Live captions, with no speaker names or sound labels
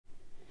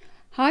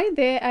Hi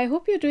there, I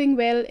hope you're doing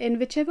well in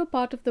whichever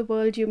part of the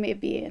world you may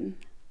be in.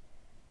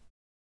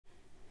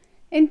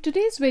 In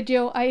today's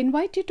video, I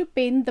invite you to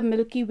paint the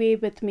Milky Way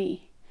with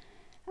me.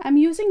 I'm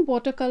using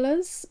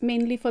watercolors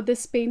mainly for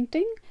this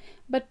painting,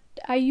 but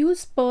I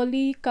use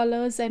pearly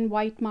colors and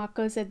white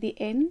markers at the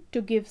end to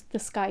give the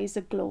skies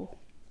a glow.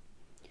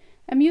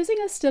 I'm using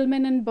a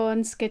Stillman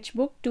Birn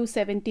Sketchbook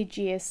 270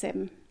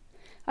 GSM.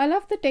 I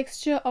love the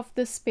texture of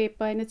this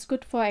paper and it's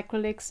good for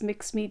acrylics,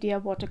 mixed media,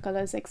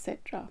 watercolors,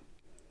 etc.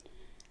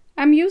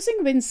 I'm using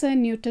Winsor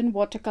Newton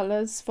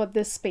Watercolors for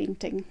this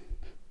painting.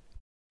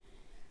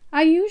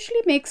 I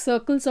usually make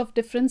circles of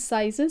different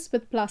sizes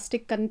with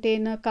plastic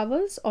container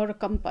covers or a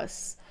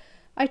compass.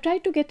 I try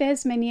to get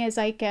as many as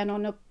I can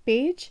on a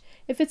page.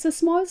 If it's a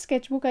small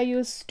sketchbook, I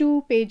use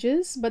 2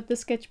 pages, but the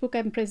sketchbook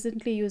I'm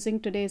presently using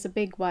today is a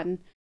big one.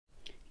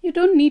 You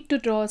don't need to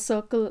draw a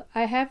circle.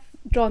 I have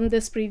drawn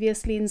this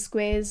previously in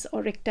squares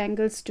or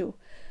rectangles too.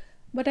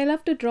 But I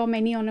love to draw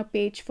many on a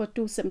page for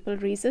 2 simple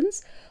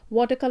reasons.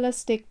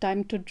 Watercolors take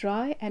time to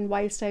dry, and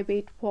whilst I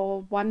wait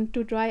for one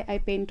to dry, I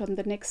paint on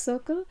the next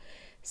circle.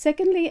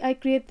 Secondly, I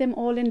create them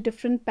all in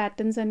different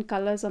patterns and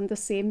colors on the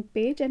same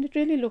page, and it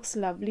really looks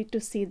lovely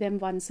to see them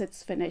once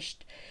it's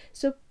finished.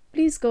 So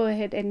please go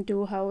ahead and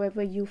do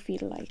however you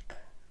feel like.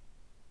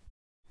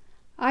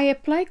 I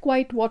apply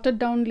quite watered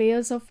down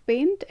layers of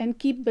paint and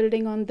keep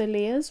building on the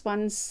layers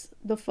once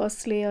the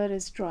first layer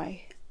is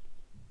dry.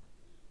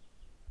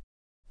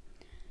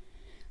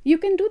 You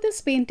can do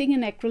this painting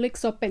in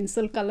acrylics or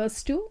pencil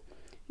colors too.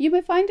 You may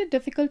find it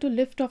difficult to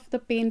lift off the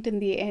paint in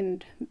the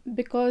end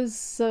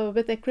because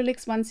with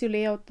acrylics, once you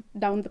lay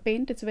down the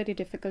paint, it's very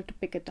difficult to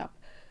pick it up.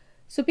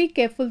 So be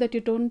careful that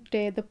you don't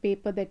tear the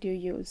paper that you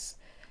use.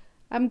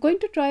 I'm going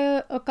to try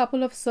a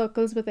couple of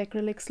circles with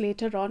acrylics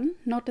later on,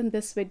 not in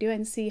this video,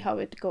 and see how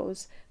it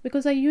goes,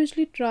 because I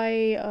usually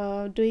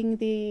try doing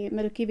the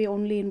Milky Way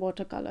only in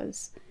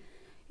watercolors.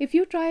 If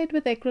you try it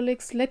with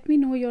acrylics, let me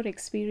know your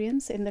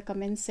experience in the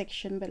comments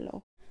section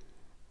below.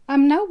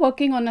 I'm now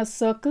working on a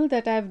circle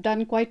that I've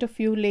done quite a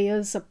few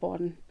layers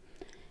upon.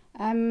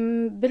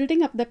 I'm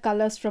building up the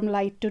colors from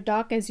light to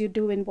dark as you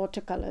do in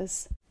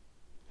watercolors.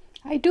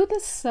 I do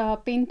this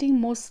painting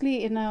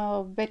mostly in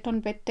a wet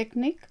on wet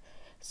technique.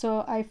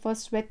 So I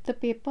first wet the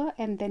paper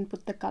and then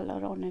put the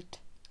color on it.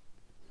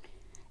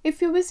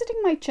 If you're visiting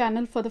my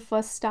channel for the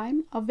first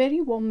time, a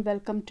very warm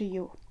welcome to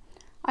you.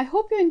 I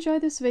hope you enjoy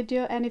this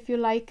video, and if you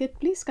like it,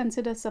 please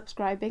consider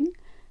subscribing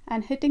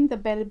and hitting the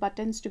bell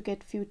buttons to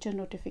get future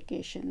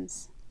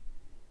notifications.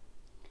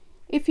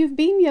 If you've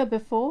been here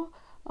before,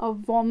 a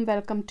warm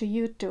welcome to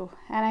you too,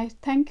 and I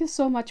thank you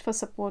so much for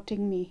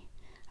supporting me.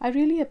 I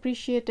really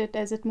appreciate it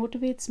as it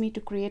motivates me to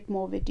create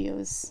more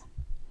videos.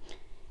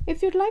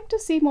 If you'd like to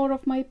see more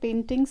of my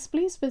paintings,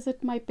 please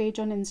visit my page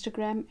on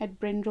Instagram at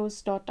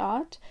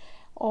brenrose.art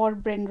or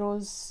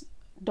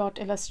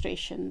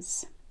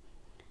brenrose.illustrations.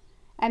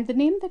 And the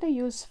name that I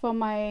use for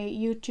my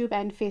YouTube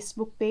and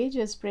Facebook page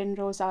is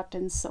Brenrose Art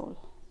and Soul.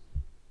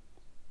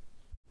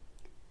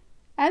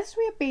 As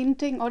we are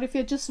painting, or if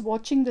you're just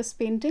watching this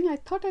painting, I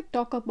thought I'd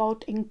talk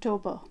about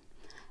Inktober.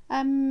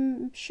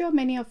 I'm sure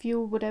many of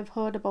you would have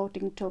heard about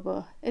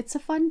Inktober. It's a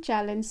fun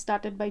challenge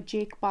started by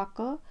Jake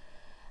Parker.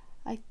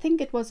 I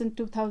think it was in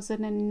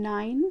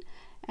 2009,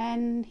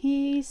 and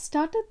he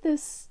started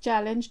this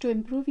challenge to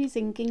improve his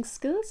inking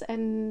skills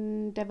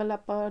and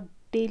develop a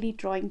daily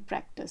drawing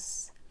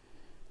practice.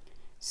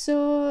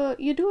 So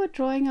you do a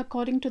drawing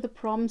according to the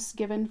prompts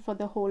given for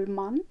the whole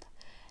month,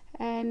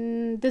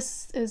 and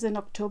this is in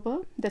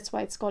October. That's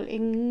why it's called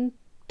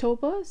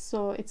Inktober.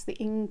 So it's the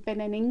ink,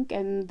 pen and ink,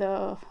 and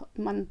the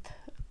month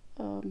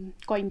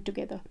coined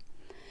together.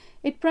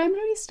 It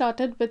primarily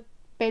started with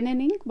pen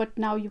and ink, but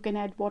now you can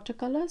add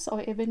watercolors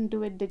or even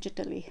do it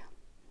digitally.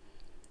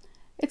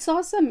 It's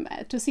awesome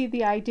to see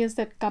the ideas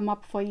that come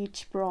up for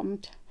each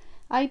prompt.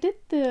 I did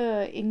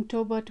the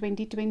Inktober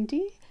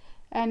 2020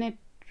 and it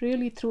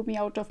really threw me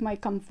out of my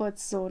comfort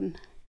zone.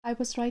 I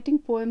was writing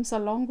poems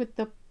along with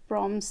the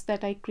prompts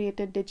that I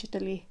created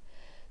digitally.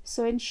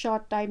 So in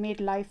short, I made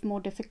life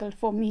more difficult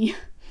for me.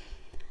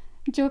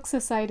 Jokes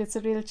aside, it's a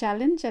real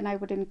challenge and I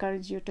would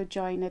encourage you to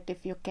join it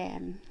if you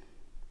can.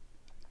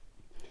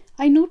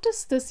 I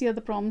noticed this year the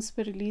prompts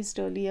were released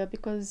earlier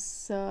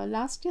because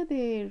last year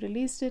they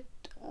released it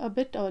a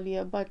bit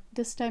earlier, but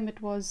this time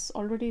it was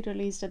already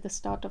released at the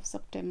start of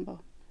September.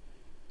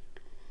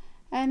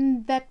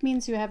 And that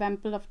means you have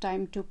ample of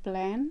time to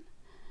plan.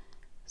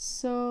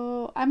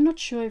 So I'm not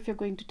sure if you're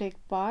going to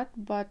take part,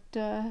 but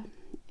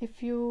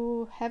if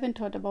you haven't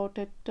heard about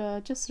it,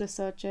 just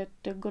research it.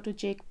 Go to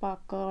Jake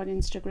Parker on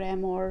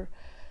Instagram or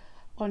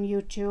on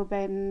YouTube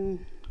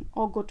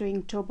or go to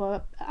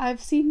Inktober.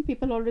 I've seen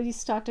people already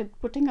started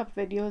putting up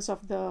videos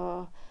of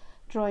the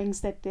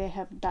drawings that they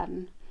have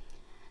done.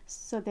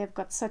 So they've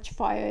got such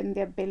fire in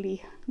their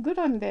belly. Good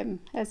on them,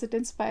 as it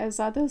inspires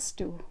others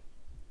too.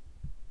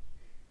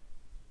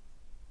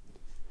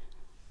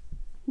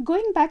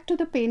 Going back to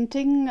the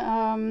painting,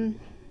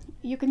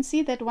 you can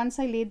see that once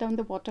I lay down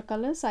the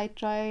watercolors, I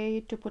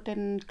try to put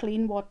in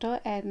clean water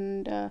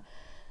and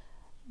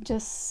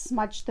just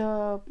smudge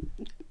the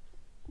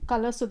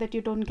color so that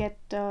you don't get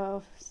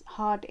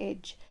hard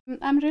edge.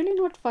 I'm really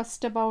not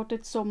fussed about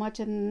it so much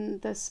in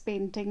this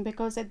painting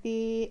because at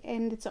the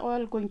end it's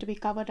all going to be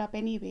covered up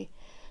anyway.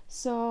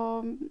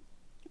 So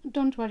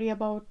don't worry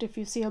about if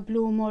you see a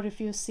bloom or if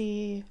you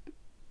see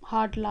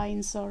hard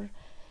lines or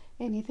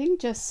anything.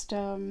 Just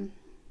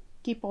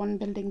keep on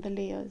building the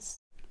layers.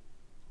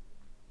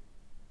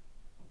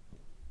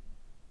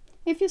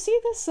 If you see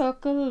the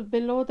circle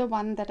below the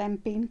one that I'm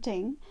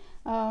painting,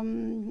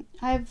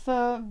 I've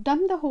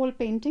done the whole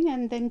painting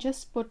and then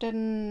just put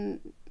in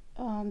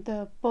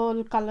the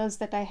pearl colors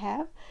that I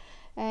have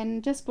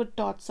and just put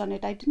dots on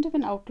it. I didn't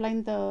even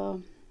outline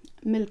the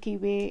Milky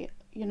Way,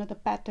 you know, the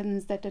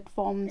patterns that it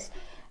forms.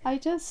 I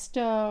just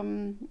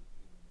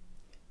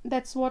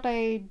that's what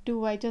I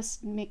do. I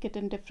just make it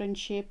in different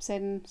shapes,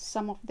 and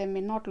some of them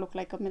may not look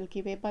like a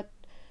Milky Way, but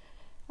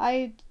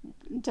I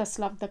just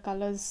love the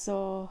colors,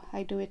 so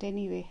I do it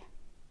anyway.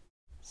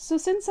 So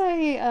since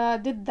I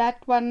did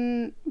that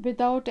one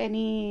without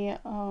any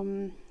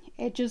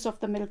edges of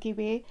the Milky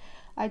Way,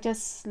 I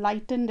just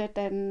lightened it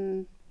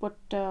and put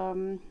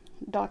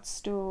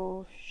dots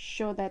to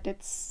show that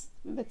it's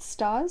with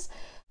stars.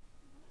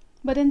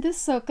 But in this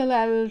circle,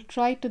 I'll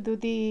try to do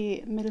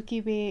the Milky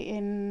Way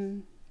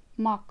in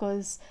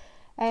markers,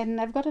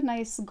 and I've got a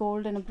nice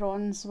gold and a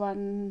bronze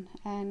one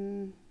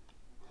and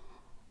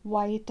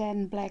white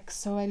and black,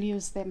 so I'll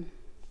use them.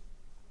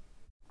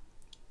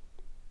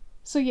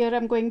 So here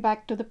I'm going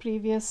back to the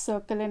previous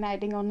circle and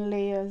adding on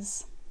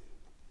layers,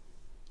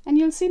 and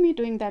you'll see me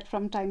doing that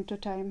from time to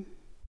time.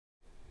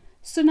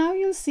 So now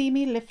you'll see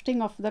me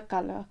lifting off the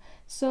color.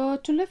 So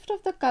to lift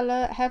off the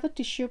color, have a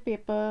tissue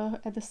paper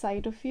at the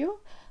side of you,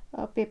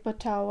 a paper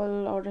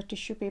towel or a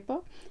tissue paper,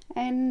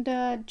 and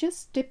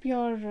just dip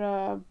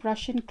your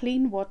brush in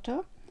clean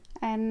water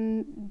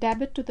and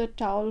dab it to the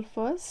towel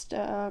first,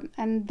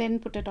 and then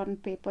put it on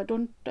paper.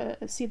 Don't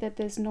see that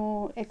there's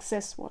no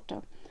excess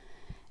water.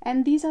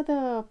 And these are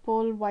the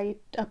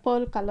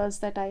pearl colors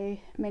that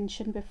I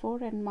mentioned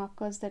before, and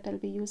markers that I'll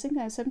be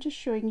using. So I'm just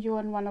showing you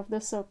on one of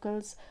the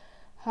circles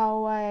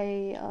how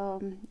I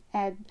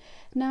add.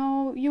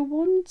 Now you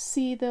won't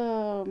see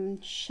the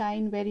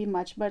shine very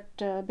much, but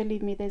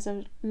believe me, there's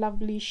a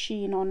lovely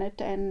sheen on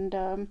it, and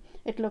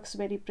it looks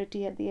very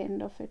pretty at the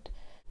end of it.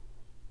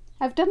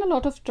 I've done a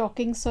lot of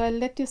talking, so I'll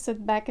let you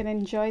sit back and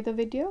enjoy the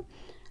video.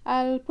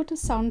 I'll put a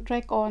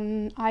soundtrack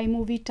on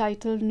iMovie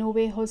titled No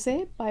Way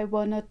Jose by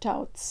Werner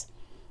Tauts.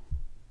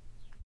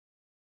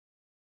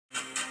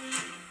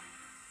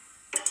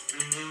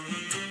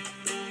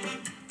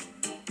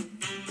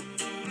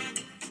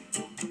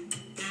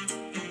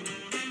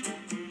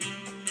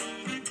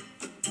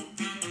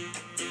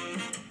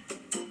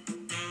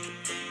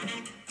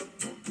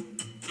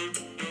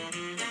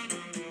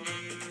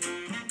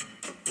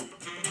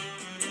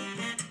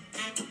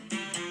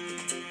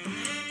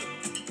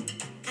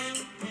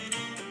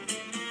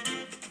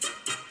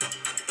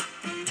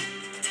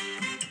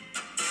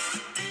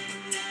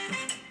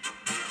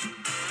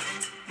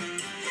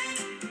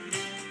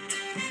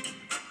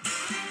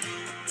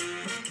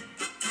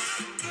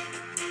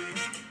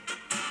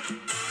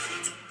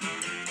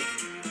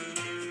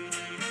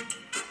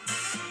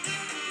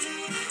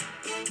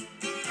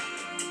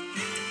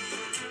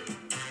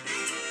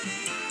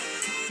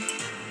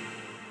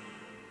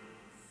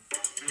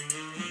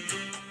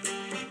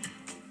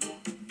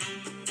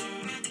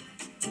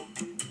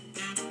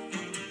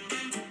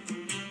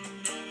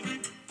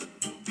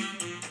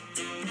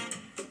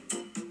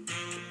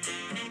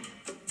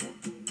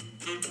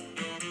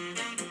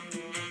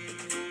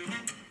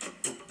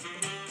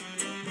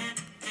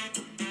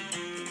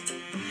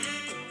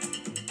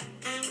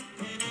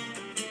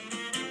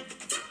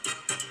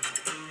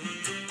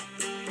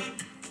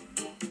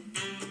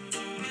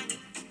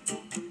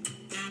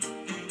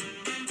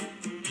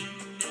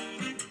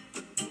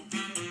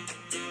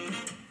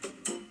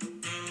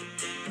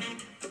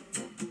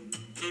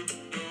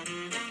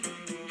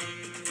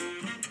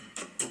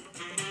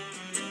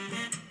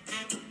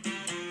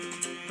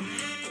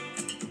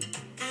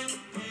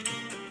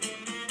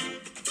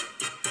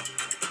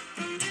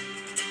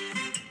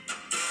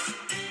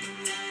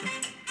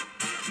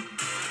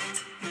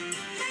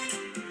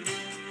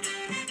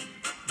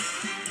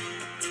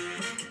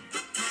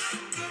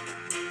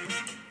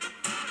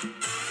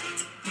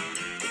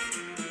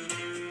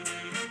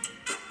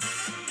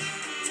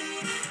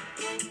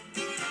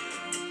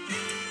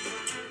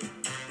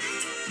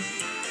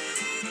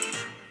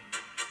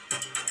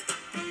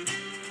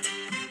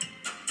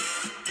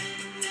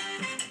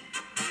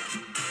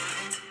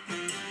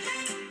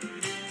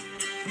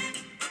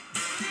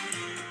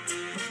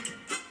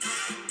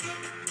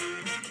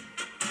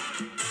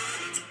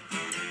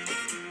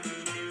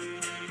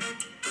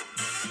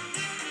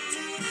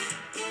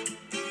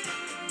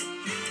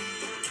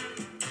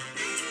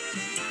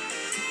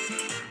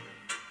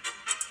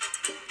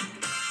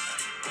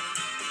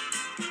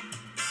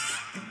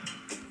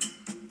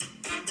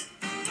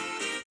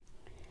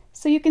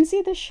 So you can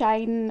see the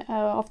shine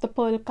of the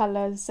pearl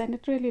colors, and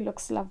it really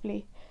looks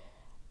lovely.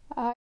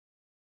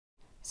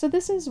 So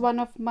this is one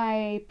of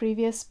my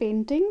previous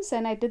paintings,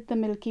 and I did the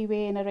Milky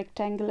Way in a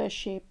rectangular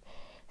shape.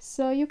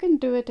 So you can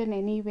do it in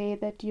any way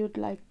that you'd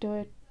like to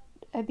it.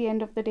 At the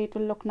end of the day it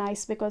will look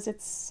nice because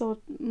it's so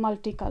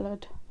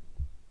multicolored.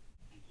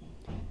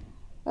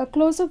 A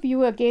closer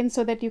view again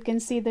so that you can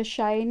see the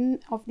shine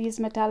of these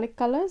metallic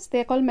colors.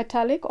 They are called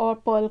metallic or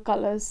pearl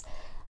colors.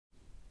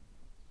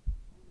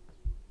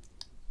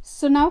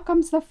 So now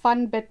comes the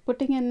fun bit,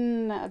 putting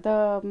in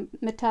the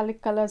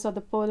metallic colors or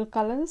the pearl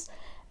colors,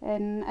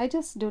 and I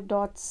just do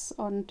dots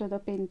onto the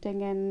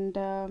painting,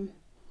 and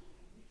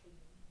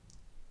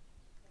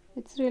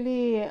it's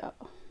really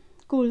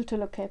cool to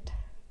look at.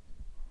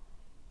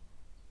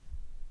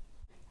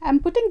 I'm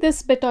putting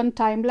this bit on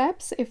time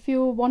lapse. If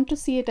you want to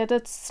see it at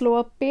a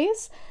slower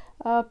pace,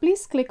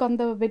 please click on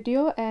the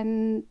video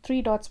and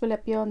 3 dots will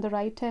appear on the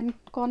right hand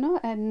corner,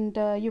 and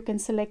you can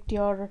select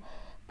your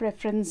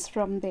preference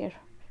from there.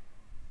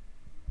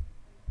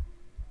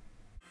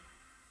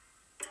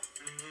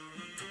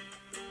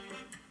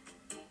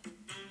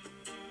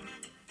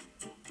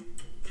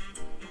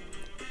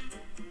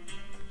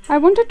 I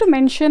wanted to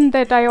mention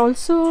that I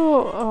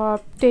also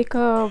take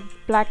a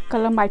black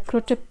color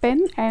microtip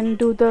pen and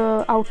do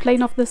the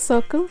outline of the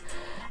circle.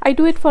 I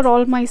do it for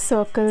all my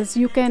circles.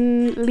 You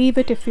can leave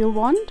it if you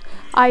want.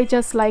 I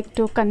just like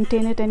to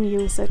contain it and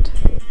use it.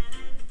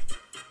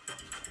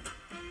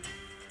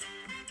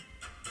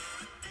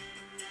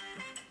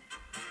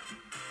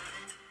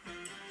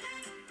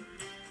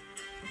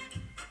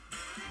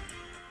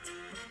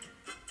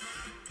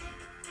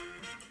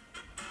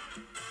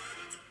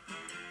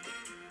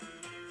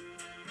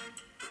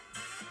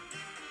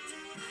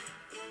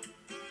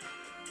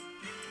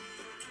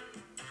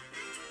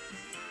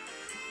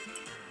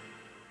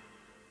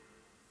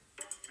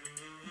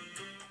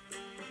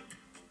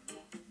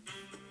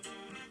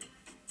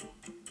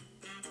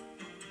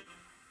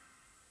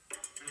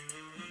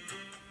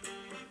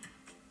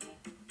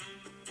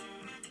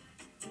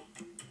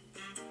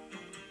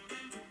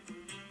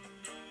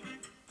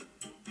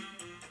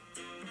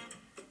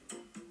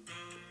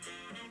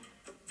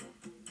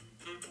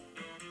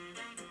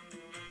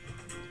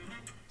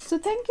 So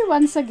thank you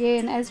once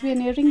again. As we are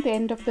nearing the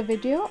end of the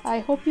video, I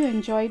hope you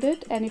enjoyed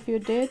it, and if you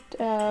did,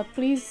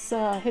 please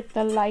hit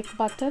the like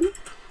button,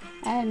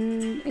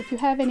 and if you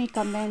have any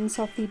comments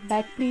or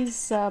feedback,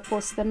 please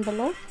post them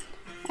below,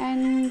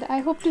 and I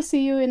hope to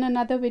see you in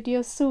another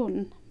video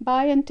soon.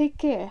 Bye and take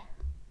care.